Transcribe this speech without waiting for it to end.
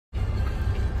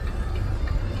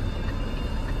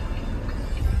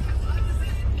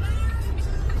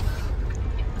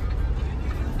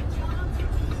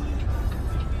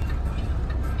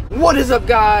What is up,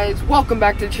 guys? Welcome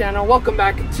back to the channel. Welcome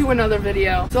back to another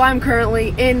video. So I'm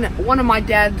currently in one of my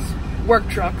dad's work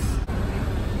trucks.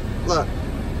 Look.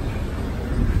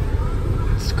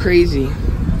 It's crazy.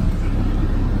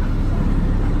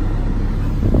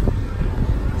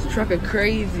 This truck is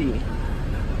crazy.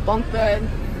 Bunk bed.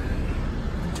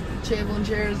 Table and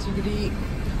chairs you could eat.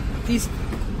 These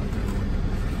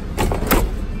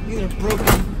are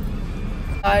broken.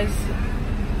 Guys,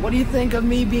 what do you think of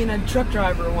me being a truck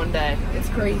driver one day? It's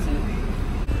crazy.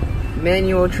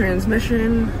 Manual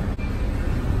transmission.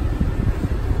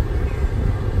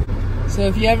 So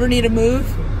if you ever need to move,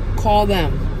 call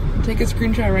them. Take a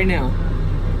screenshot right now.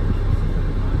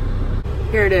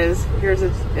 Here it is. Here's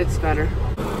it's better.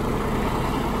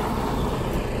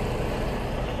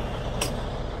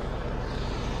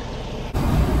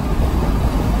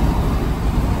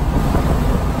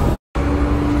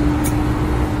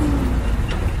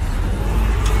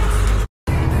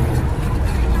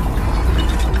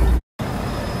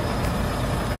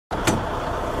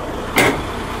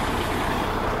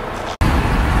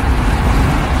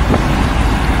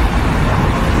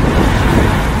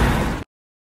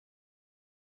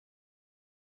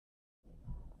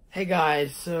 Hey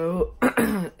guys, so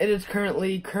it is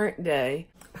currently current day,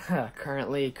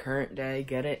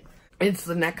 get it? It's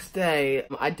the next day.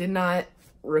 I did not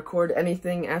record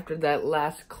anything after that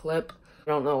last clip.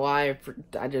 I don't know why,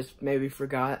 I just maybe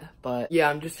forgot, but yeah,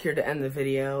 I'm just here to end the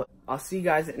video. I'll see you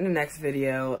guys in the next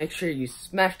video. Make sure you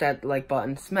smash that like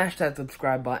button, smash that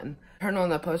subscribe button, turn on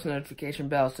the post notification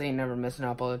bell so you never miss an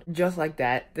upload. Just like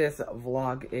that, this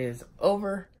vlog is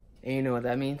over, and you know what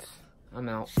that means. I'm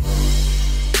out.